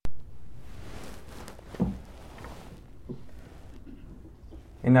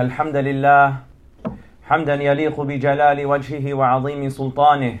إن الحمد لله حمدا يليق بجلال وجهه وعظيم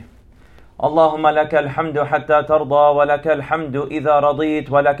سلطانه. اللهم لك الحمد حتى ترضى، ولك الحمد إذا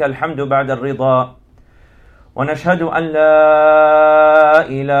رضيت، ولك الحمد بعد الرضا. ونشهد أن لا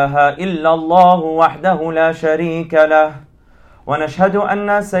إله إلا الله وحده لا شريك له، ونشهد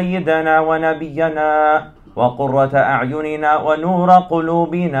أن سيدنا ونبينا وقرة أعيننا ونور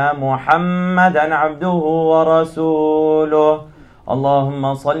قلوبنا محمدا عبده ورسوله.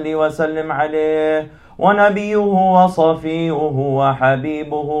 اللهم صل وسلم عليه، ونبيه وصفيه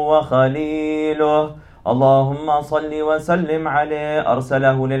وحبيبه وخليله. اللهم صل وسلم عليه،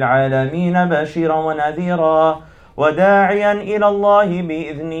 أرسله للعالمين بشيرا ونذيرا وداعيا إلى الله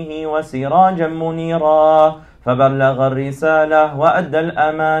بإذنه وسراجا منيرا، فبلغ الرسالة وأدى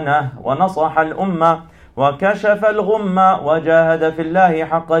الأمانة ونصح الأمة وكشف الغمة وجاهد في الله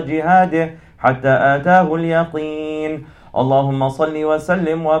حق جهاده حتى آتاه اليقين. اللهم صل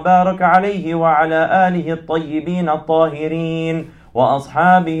وسلم وبارك عليه وعلى آله الطيبين الطاهرين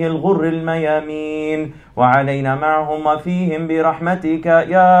وأصحابه الغر الميامين، وعلينا معهم وفيهم برحمتك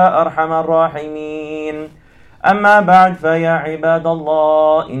يا أرحم الراحمين. أما بعد، فيا عباد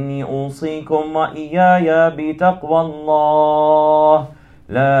الله، إني أوصيكم وإياي بتقوى الله.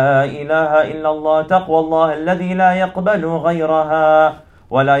 لا إله إلا الله، تقوى الله الذي لا يقبل غيرها،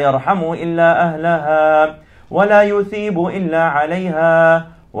 ولا يرحم إلا أهلها، ولا يثيب إلا عليها.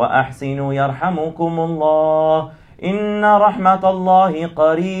 وأحسنوا يرحمكم الله، إن رحمة الله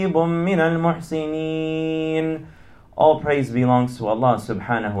قريب من المحسنين. All praise belongs to Allah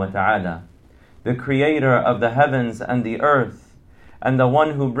subhanahu wa ta'ala, the creator of the heavens and the earth, and the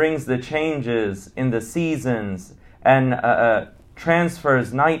one who brings the changes in the seasons and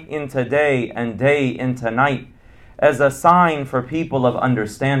transfers night into day and day into night as a sign for people of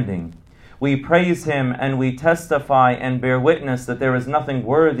understanding. We praise Him and we testify and bear witness that there is nothing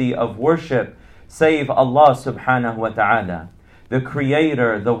worthy of worship save Allah subhanahu wa ta'ala, the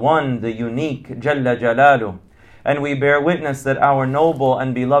Creator, the One, the Unique, Jalla Jalaluh. And we bear witness that our noble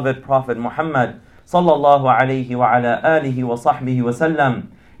and beloved Prophet Muhammad sallallahu alayhi wa ala alihi wa sahbihi wa sallam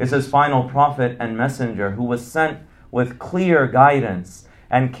is His final prophet and messenger, who was sent with clear guidance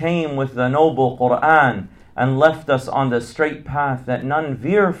and came with the noble Quran and left us on the straight path that none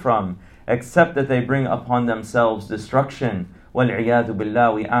veer from except that they bring upon themselves destruction. Wal-'iyadhu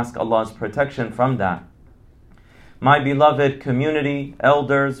billah, we ask Allah's protection from that. My beloved community,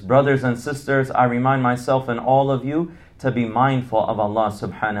 elders, brothers and sisters, I remind myself and all of you to be mindful of Allah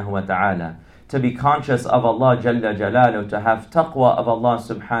subhanahu wa ta'ala, to be conscious of Allah Jalla Jalaluh, to have taqwa of Allah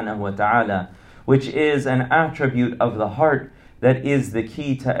subhanahu wa ta'ala, which is an attribute of the heart that is the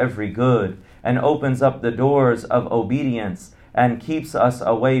key to every good and opens up the doors of obedience and keeps us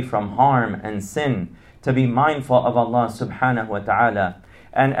away from harm and sin, to be mindful of Allah subhanahu wa ta'ala.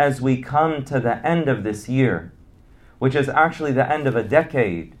 And as we come to the end of this year, which is actually the end of a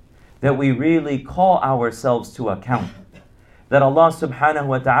decade, that we really call ourselves to account, that Allah subhanahu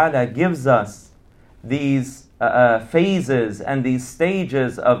wa ta'ala gives us these phases and these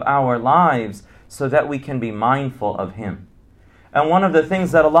stages of our lives so that we can be mindful of Him. And one of the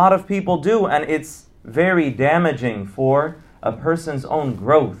things that a lot of people do, and it's very damaging for a person's own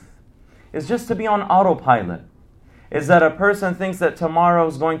growth, is just to be on autopilot. Is that a person thinks that tomorrow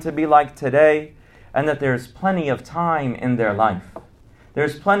is going to be like today, and that there's plenty of time in their life.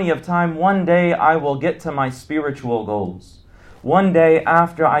 There's plenty of time. One day I will get to my spiritual goals. One day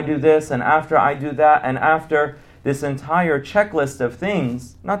after I do this, and after I do that, and after this entire checklist of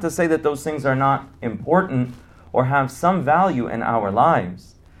things, not to say that those things are not important or have some value in our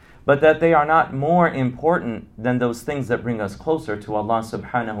lives, but that they are not more important than those things that bring us closer to Allah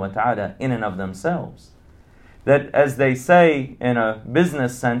subhanahu wa ta'ala in and of themselves. That, as they say in a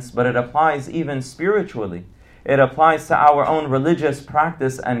business sense, but it applies even spiritually, it applies to our own religious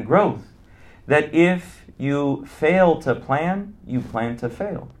practice and growth, that if you fail to plan, you plan to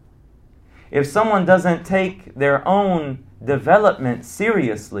fail. If someone doesn't take their own development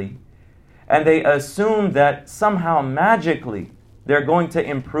seriously, and they assume that somehow magically they're going to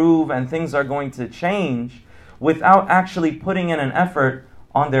improve and things are going to change without actually putting in an effort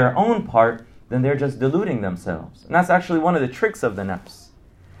on their own part, then they're just deluding themselves. And that's actually one of the tricks of the nafs,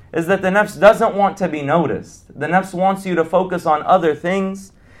 is that the nafs doesn't want to be noticed. The nafs wants you to focus on other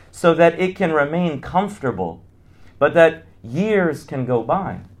things so that it can remain comfortable, but that years can go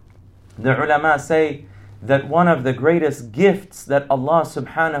by. The ulama say that one of the greatest gifts that Allah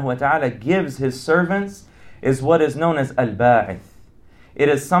subhanahu wa ta'ala gives His servants is what is known as al-ba'ith. It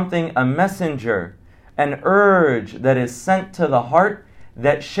is something, a messenger, an urge that is sent to the heart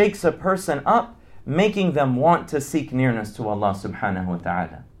that shakes a person up making them want to seek nearness to Allah subhanahu wa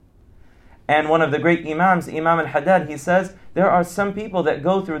ta'ala. And one of the great Imams, Imam al-Haddad, he says, there are some people that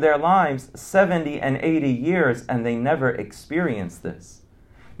go through their lives 70 and 80 years and they never experience this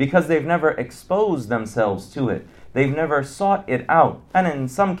because they've never exposed themselves to it. They've never sought it out. And in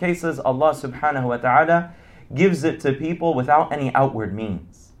some cases, Allah subhanahu wa ta'ala gives it to people without any outward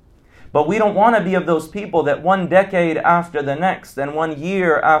means. But we don't want to be of those people that one decade after the next, and 1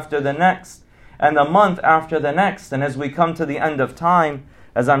 year after the next, and a month after the next, and as we come to the end of time,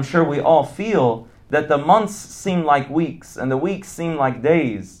 as I'm sure we all feel, that the months seem like weeks, and the weeks seem like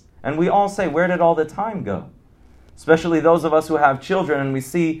days. And we all say, where did all the time go? Especially those of us who have children, and we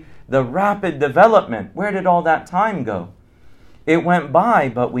see the rapid development. Where did all that time go? It went by,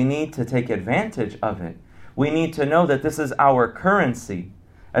 but we need to take advantage of it. We need to know that this is our currency.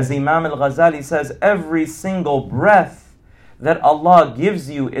 As Imam al-Ghazali says, every single breath that Allah gives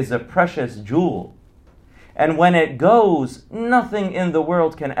you is a precious jewel. And when it goes, nothing in the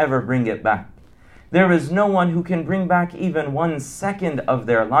world can ever bring it back. There is no one who can bring back even 1 second of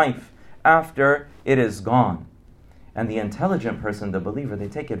their life after it is gone. And the intelligent person, the believer, they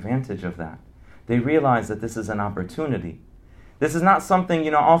take advantage of that. They realize that this is an opportunity. This is not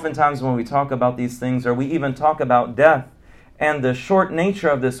something, oftentimes when we talk about these things, or we even talk about death and the short nature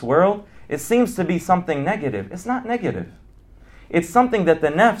of this world, it seems to be something negative. It's not negative. It's something that the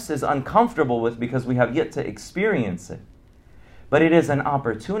nafs is uncomfortable with because we have yet to experience it. But it is an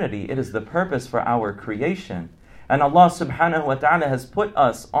opportunity. It is the purpose for our creation. And Allah subhanahu wa ta'ala has put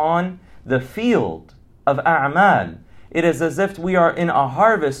us on the field of a'mal. It is as if we are in a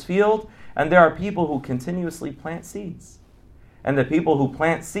harvest field and there are people who continuously plant seeds. And the people who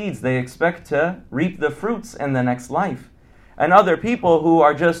plant seeds, they expect to reap the fruits in the next life. And other people who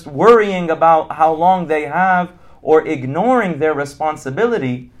are just worrying about how long they have or ignoring their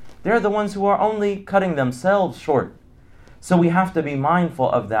responsibility, they're the ones who are only cutting themselves short. So we have to be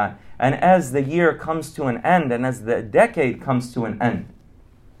mindful of that. And as the year comes to an end, and as the decade comes to an end,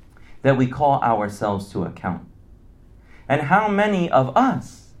 that we call ourselves to account. And how many of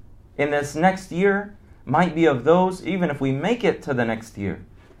us in this next year might be of those, even if we make it to the next year,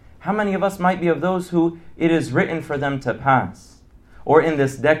 how many of us might be of those who it is written for them to pass, or in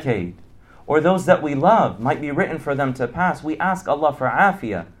this decade, or those that we love might be written for them to pass? We ask Allah for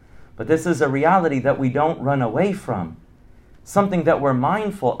afiyah, but this is a reality that we don't run away from, something that we're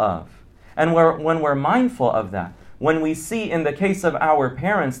mindful of. And when we're mindful of that, when we see in the case of our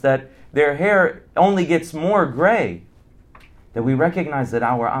parents that their hair only gets more gray, that we recognize that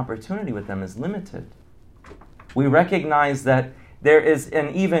our opportunity with them is limited. We recognize that there is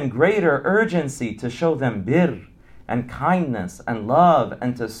an even greater urgency to show them birr and kindness and love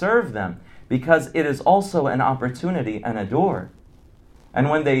and to serve them, because it is also an opportunity and a door.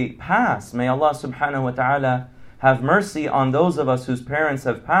 And when they pass, may Allah subhanahu wa ta'ala have mercy on those of us whose parents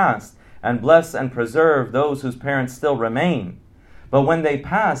have passed, and bless and preserve those whose parents still remain. But when they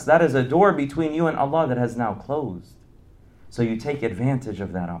pass, that is a door between you and Allah that has now closed. So you take advantage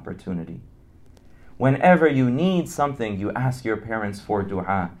of that opportunity. Whenever you need something, you ask your parents for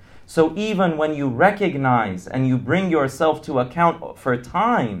dua. So even when you recognize and you bring yourself to account for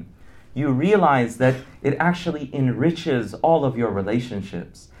time, you realize that it actually enriches all of your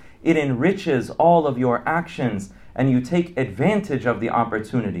relationships. It enriches all of your actions, and you take advantage of the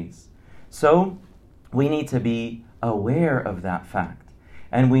opportunities. So we need to be aware of that fact.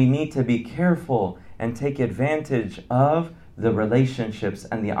 And we need to be careful and take advantage of the relationships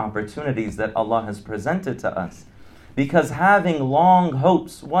and the opportunities that Allah has presented to us. Because having long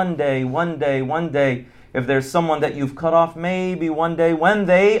hopes, one day, if there's someone that you've cut off, maybe one day when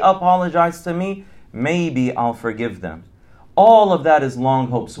they apologize to me, maybe I'll forgive them. All of that is long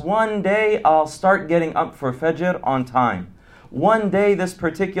hopes. One day I'll start getting up for Fajr on time. One day this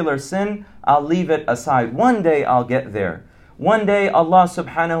particular sin, I'll leave it aside. One day I'll get there. One day Allah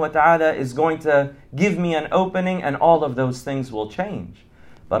subhanahu wa ta'ala is going to give me an opening and all of those things will change.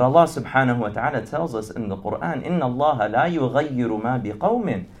 But Allah subhanahu wa ta'ala tells us in the Quran, إِنَّ اللَّهَ لَا يُغَيِّرُ مَا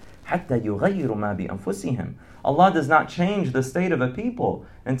بِقَوْمٍ حَتَّى يُغَيِّرُ مَا بِأَنفُسِهِمْ. Allah does not change the state of a people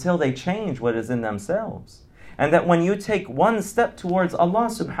until they change what is in themselves. And that when you take one step towards Allah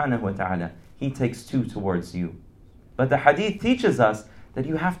subhanahu wa ta'ala, He takes two towards you. But the hadith teaches us that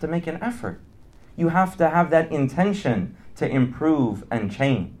you have to make an effort. You have to have that intention to improve and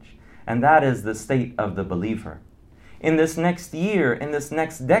change. And that is the state of the believer. In this next year, in this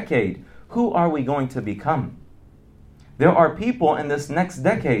next decade, who are we going to become? There are people in this next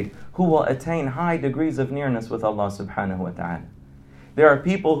decade who will attain high degrees of nearness with Allah subhanahu wa ta'ala. There are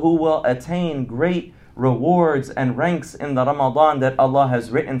people who will attain great rewards and ranks in the Ramadan that Allah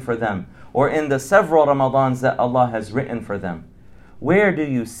has written for them, or in the several Ramadans that Allah has written for them. Where do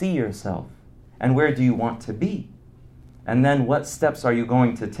you see yourself? And where do you want to be? And then what steps are you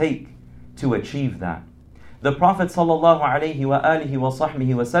going to take to achieve that? The Prophet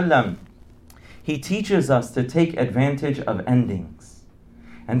ﷺ, he teaches us to take advantage of endings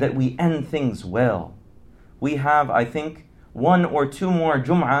and that we end things well. We have, I think, 1 or 2 more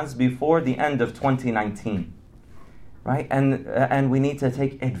Jum'ahs before the end of 2019, right? And we need to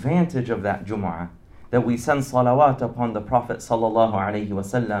take advantage of that Jum'ah, that we send salawat upon the Prophet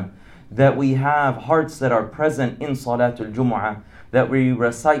ﷺ, that we have hearts that are present in Salatul Jum'ah, that we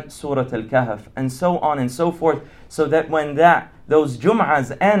recite Surah Al-Kahf, and so on and so forth, so that when those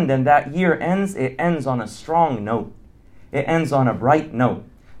Jum'ahs end and that year ends, it ends on a strong note. It ends on a bright note.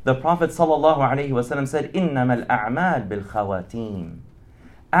 The Prophet ﷺ said, إِنَّمَا الْأَعْمَالِ بِالْخَوَاتِيمِ.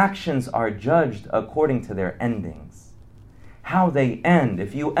 Actions are judged according to their endings. How they end.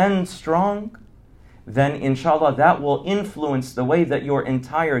 If you end strong, then inshallah that will influence the way that your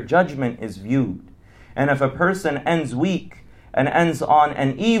entire judgment is viewed. And if a person ends weak and ends on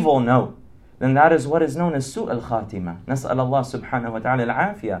an evil note, then that is what is known as su' al-khatima. Nas'al Allah subhanahu wa ta'ala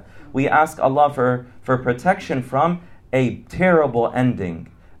al-afiyah. We ask Allah for protection from a terrible ending,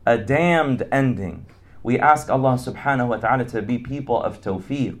 a damned ending. We ask Allah subhanahu wa ta'ala to be people of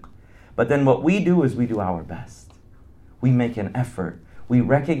tawfiq. But then what we do is we do our best. We make an effort. We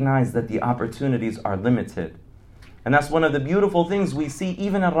recognize that the opportunities are limited. And that's one of the beautiful things we see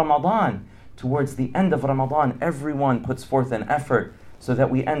even in Ramadan. Towards the end of Ramadan, everyone puts forth an effort so that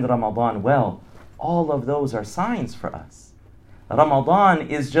we end Ramadan well. All of those are signs for us. Ramadan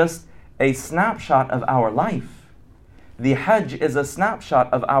is just a snapshot of our life. The Hajj is a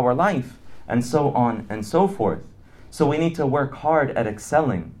snapshot of our life, and so on and so forth. So we need to work hard at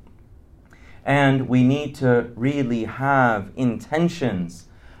excelling. And we need to really have intentions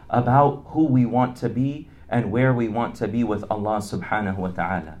about who we want to be and where we want to be with Allah subhanahu wa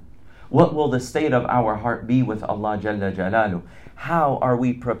ta'ala. What will the state of our heart be with Allah Jalla Jalaluh? How are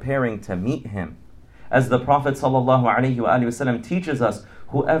we preparing to meet Him? As the Prophet ﷺ teaches us,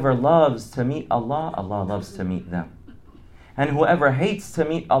 whoever loves to meet Allah, Allah loves to meet them. And whoever hates to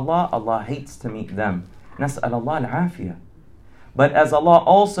meet Allah, Allah hates to meet them. Nas'al Allah al-afiyah. But as Allah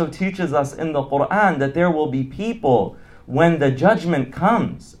also teaches us in the Quran that there will be people when the judgment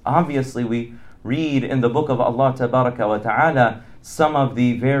comes. Obviously we read in the book of Allah Tabaraka wa Ta'ala some of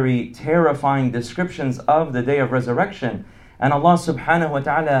the very terrifying descriptions of the day of resurrection. And Allah subhanahu wa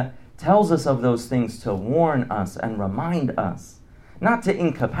ta'ala tells us of those things to warn us and remind us, not to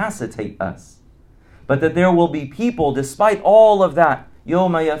incapacitate us, but that there will be people, despite all of that,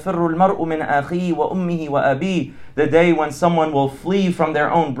 يَوْمَ يَفِرُّ الْمَرْءُ مِنْ أَخِيهِ وَأُمِّهِ وَأَبِيهِ, the day when someone will flee from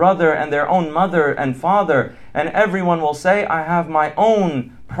their own brother and their own mother and father, and everyone will say, I have my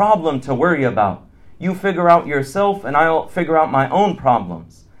own problem to worry about. You figure out yourself and I'll figure out my own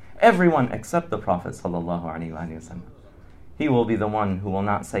problems. Everyone except the Prophet ﷺ. He will be the one who will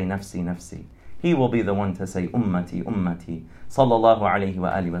not say nafsi, nafsi. He will be the one to say ummati, ummati. Sallallahu alayhi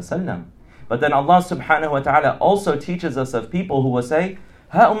wa alihi wa sallam. But then Allah subhanahu wa ta'ala also teaches us of people who will say,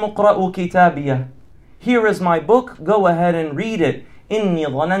 هَأُمُ اقْرَأُوا كِتَابِيَهْ. Here is my book, go ahead and read it. إِنِّي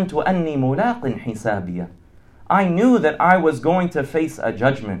ظَنَنْتُ أَنِّي مُلَاقٍ حِسَابِيَهْ. I knew that I was going to face a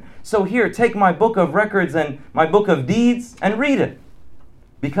judgment. So here, take my book of records and my book of deeds and read it.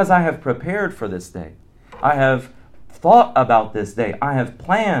 Because I have prepared for this day. I have thought about this day. I have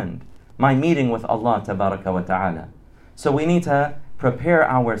planned my meeting with Allah Tabaraka wa Ta'ala. So we need to prepare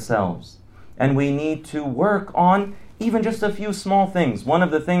ourselves. And we need to work on even just a few small things. One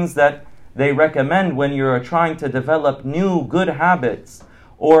of the things that they recommend when you're trying to develop new good habits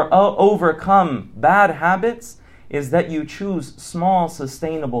or overcome bad habits is that you choose small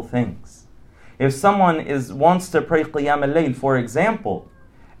sustainable things. If someone wants to pray Qiyam al-Layl, for example,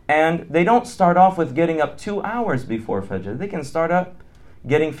 and they don't start off with getting up 2 hours before Fajr, they can start up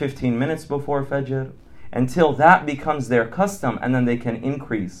getting 15 minutes before Fajr until that becomes their custom, and then they can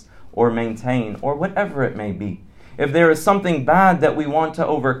increase or maintain or whatever it may be. If there is something bad that we want to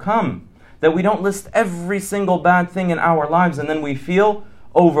overcome, that we don't list every single bad thing in our lives and then we feel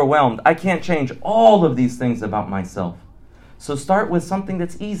overwhelmed. I can't change all of these things about myself. So start with something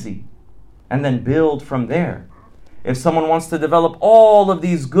that's easy and then build from there. If someone wants to develop all of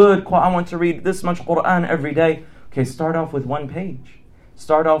these good, I want to read this much Quran every day. Okay, start off with 1 page.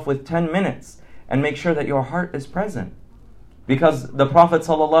 Start off with 10 minutes and make sure that your heart is present. Because the Prophet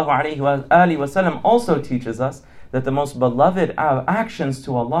ﷺ also teaches us that the most beloved actions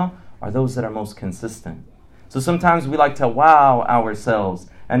to Allah are those that are most consistent. So sometimes we like to wow ourselves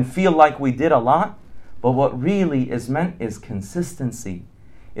and feel like we did a lot, But what really is meant is consistency,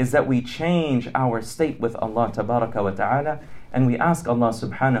 is that we change our state with Allah tabaraka wa ta'ala, and we ask Allah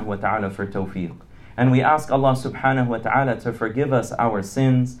subhanahu wa ta'ala for tawfiq. And we ask Allah subhanahu wa ta'ala to forgive us our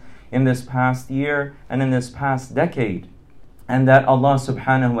sins in this past year and in this past decade. And that Allah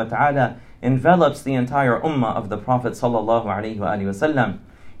subhanahu wa ta'ala envelops the entire ummah of the Prophet sallallahu alayhi wa sallam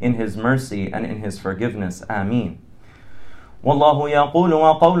in His mercy and in His forgiveness. Ameen. والله يقول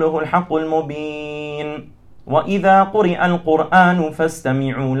وقوله الحق المبين وإذا قرئ القرآن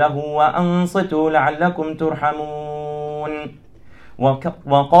فاستمعوا له وأنصتوا لعلكم ترحمون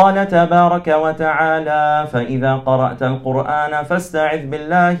وقال تبارك وتعالى فإذا قرأت القرآن فاستعذ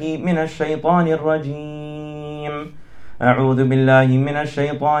بالله من الشيطان الرجيم أعوذ بالله من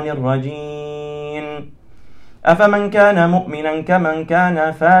الشيطان الرجيم أفمن كان مؤمنا كمن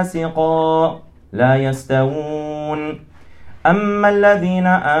كان فاسقا لا يستوون أما الذين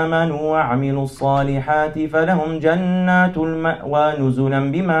آمنوا وعملوا الصالحات فلهم جنات المأوى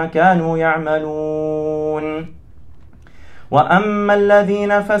نزلا بما كانوا يعملون وأما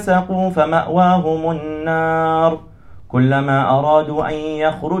الذين فسقوا فمأواهم النار كلما أرادوا أن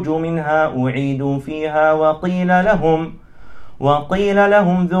يخرجوا منها أعيدوا فيها وقيل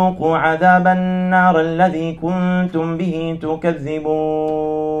لهم ذوقوا عذاب النار الذي كنتم به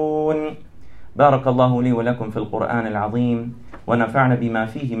تكذبون. بارك الله لي ولكم في القرآن العظيم ونفعنا بما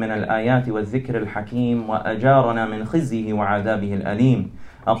فيه من الآيات والذكر الحكيم وأجارنا من خزيه وعذابه الأليم.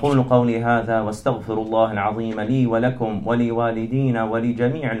 أقول قولي هذا واستغفر الله العظيم لي ولكم ولوالدينا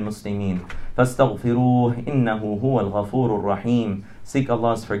ولجميع المسلمين فاستغفروه إنه هو الغفور الرحيم. Seek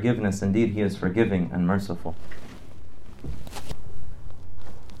Allah's forgiveness, indeed He is forgiving and merciful.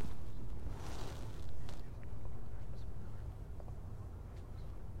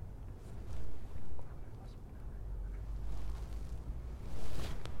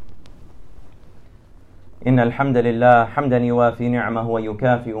 إن الحمد لله حمدا يوافي نعمه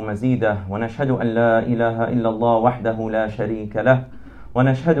ويكافئ مزيده ونشهد أن لا إله إلا الله وحده لا شريك له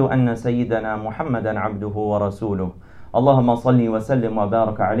ونشهد أن سيدنا محمدا عبده ورسوله. اللهم صل وسلم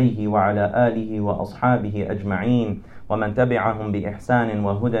وبارك عليه وعلى آله وأصحابه أجمعين ومن تبعهم بإحسان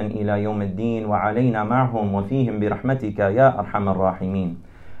وهدى إلى يوم الدين وعلينا معهم وفيهم برحمتك يا أرحم الراحمين.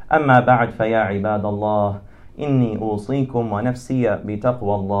 أما بعد فيا عباد الله إني أوصيكم ونفسي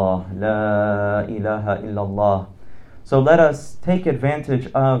بتقوى الله لا إله إلا الله. So let us take advantage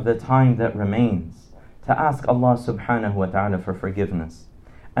of the time that remains to ask Allah subhanahu wa ta'ala for forgiveness,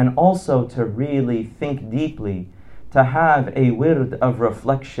 and also to really think deeply, to have a wird of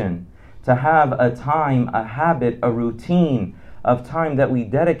reflection, to have a time, a habit, a routine of time that we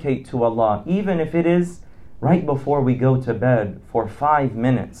dedicate to Allah, even if it is right before we go to bed for 5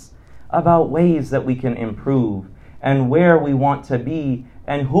 minutes, about ways that we can improve and where we want to be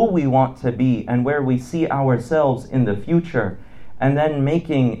and who we want to be and where we see ourselves in the future, and then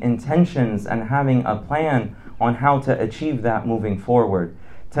making intentions and having a plan on how to achieve that moving forward,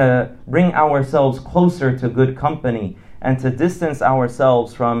 to bring ourselves closer to good company and to distance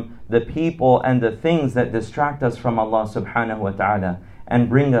ourselves from the people and the things that distract us from Allah subhanahu wa ta'ala and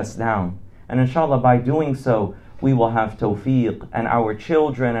bring us down. And inshallah, by doing so, we will have tawfiq, and our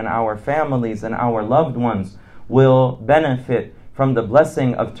children and our families and our loved ones will benefit from the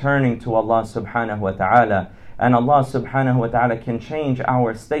blessing of turning to Allah subhanahu wa ta'ala. And Allah subhanahu wa ta'ala can change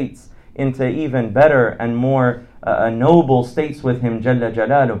our states into even better and more noble states with Him Jalla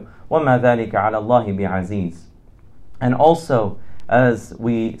Jalaluh. وَمَا ذَلِكَ عَلَى اللَّهِ بِعَزِيزٍ. And also, as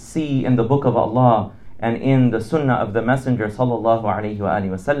we see in the book of Allah and in the sunnah of the Messenger sallallahu alayhi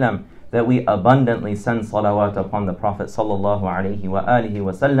wa sallam, that we abundantly send salawat upon the Prophet sallallahu alayhi wa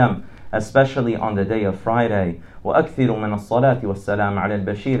sallam, especially on the day of Friday. وأكثروا من الصلاة والسلام على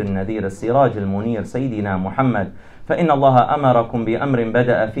البشير النذير السراج المنير سيدنا محمد فإن الله أمركم بأمر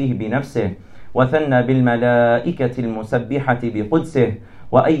بدأ فيه بنفسه وثنى بالملائكة المسبحة بقدسه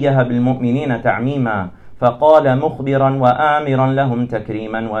وأيه بالمؤمنين تعميما فقال مخبرا وآمرا لهم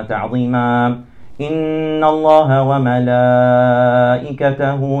تكريما وتعظيما إن الله وملائكته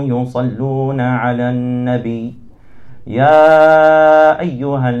يصلون على النبي يا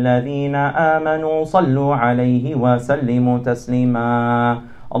أيها الذين آمنوا صلوا عليه وسلموا تسليما.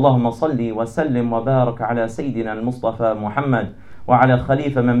 اللهم صل وسلم وبارك على سيدنا المصطفى محمد وعلى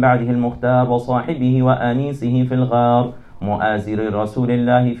الخليفة من بعده المختار وصاحبه وآنيسه في الغار مؤازر رسول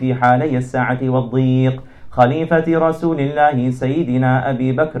الله في حالي الساعة والضيق خليفة رسول الله سيدنا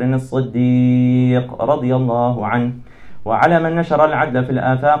أبي بكر الصديق رضي الله عنه وعلى من نشر العدل في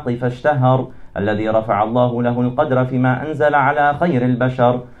الآفاق فاشتهر الذي رفع الله له القدر فيما أنزل على خير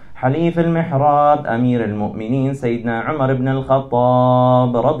البشر حليف المحراب أمير المؤمنين سيدنا عمر بن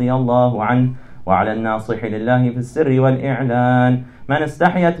الخطاب رضي الله عنه وعلى الناصح لله في السر والإعلان من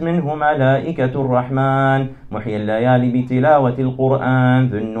استحيت منه ملائكة الرحمن محيي الليالي بتلاوة القرآن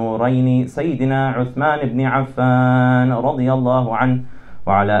ذو النورين سيدنا عثمان بن عفان رضي الله عنه،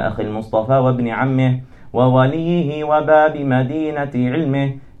 وعلى أخي المصطفى وابن عمه ووليه وباب مدينة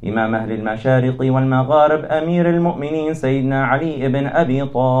علمه إمام أهل المشارق والمغارب أمير المؤمنين سيدنا علي بن أبي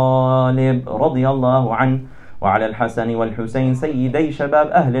طالب رضي الله عنه، وعلى الحسن والحسين سيدي شباب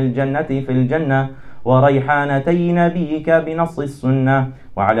أهل الجنة في الجنة وريحانتي نبيك بنص السنة،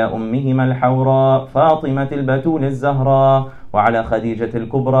 وعلى أمهما الحوراء فاطمة البتول الزهراء، وعلى خديجة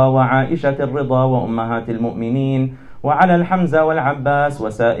الكبرى وعائشة الرضا وأمهات المؤمنين، وعلى الحمزة والعباس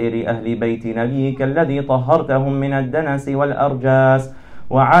وسائر أهل بيت نبيك الذي طهرتهم من الدنس والأرجاس،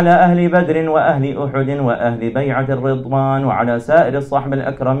 وعلى أهل بدر وأهل أحد وأهل بيعة الرضوان، وعلى سائر الصحب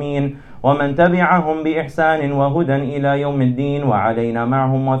الأكرمين ومن تبعهم بإحسان وهدى إلى يوم الدين، وعلينا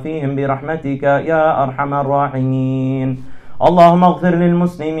معهم وفيهم برحمتك يا أرحم الراحمين. اللهم اغفر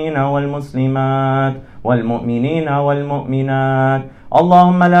للمسلمين والمسلمات والمؤمنين والمؤمنات.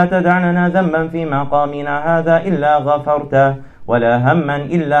 اللهم لا تدع لنا ذنبا في مقامنا هذا إلا غفرته، ولا هما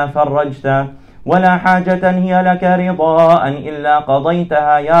إلا فرجته، ولا حاجة هي لك رضاء إلا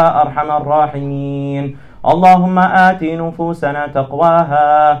قضيتها يا أرحم الراحمين. اللهم آت نفوسنا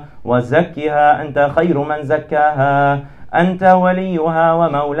تقواها وزكها أنت خير من زكاها، أنت وليها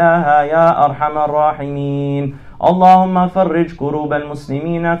ومولاها يا أرحم الراحمين. اللهم فرج كروب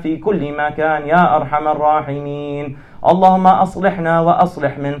المسلمين في كل مكان يا أرحم الراحمين. اللهم أصلحنا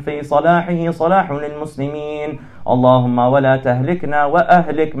وأصلح من في صلاحه صلاح للمسلمين. اللهم ولا تهلكنا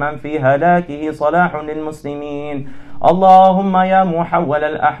وأهلك من في هلاكه صلاح للمسلمين. اللهم يا محول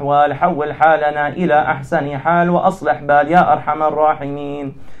الأحوال حول حالنا إلى أحسن حال وأصلح بال يا أرحم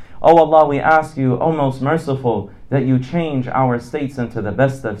الراحمين. Oh Allah, we ask you, O most merciful, that you change our states into the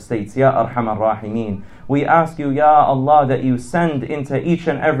best of states, Ya Arhamar Rahimeen. We ask you, Ya Allah, that you send into each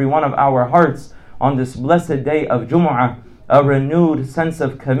and every one of our hearts on this blessed day of Jumu'ah a renewed sense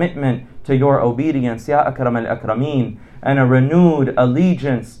of commitment to your obedience, Ya Akram al-Akrameen, and a renewed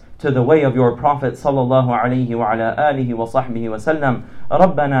allegiance to the way of your Prophet sallallahu alayhi wa ala alihi wa sahbihi wa sallam.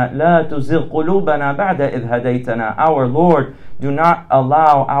 رَبَّنَا لَا تُزِغْ قُلُوبَنَا بَعْدَ إِذْ هَدَيْتَنَا. Our Lord, do not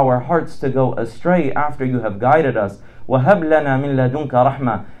allow our hearts to go astray after you have guided us. وَهَبْ لَنَا مِن لَدُنْكَ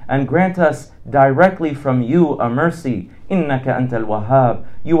رَحْمَةً. And grant us directly from you a mercy. إِنَّكَ أَنْتَ الْوَهَّابُ.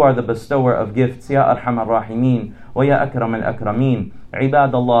 You are the bestower of gifts, Ya Arham al-Rahimin, wa Ya Akram al-Akramin.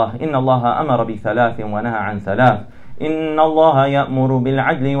 عباد الله, إن الله أمر بثلاث ونهى عن ثلاث. إن الله يأمر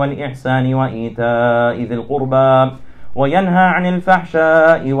بالعدل والإحسان وإيتاء ذي القربى وينهى عن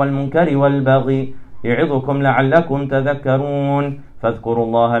الفحشاء والمنكر والبغي يعظكم لعلكم تذكرون. فاذكروا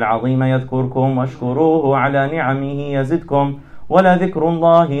الله العظيم يذكركم واشكروه على نعمه يزدكم ولذكر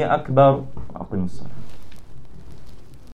الله أكبر. أقم الصلاة.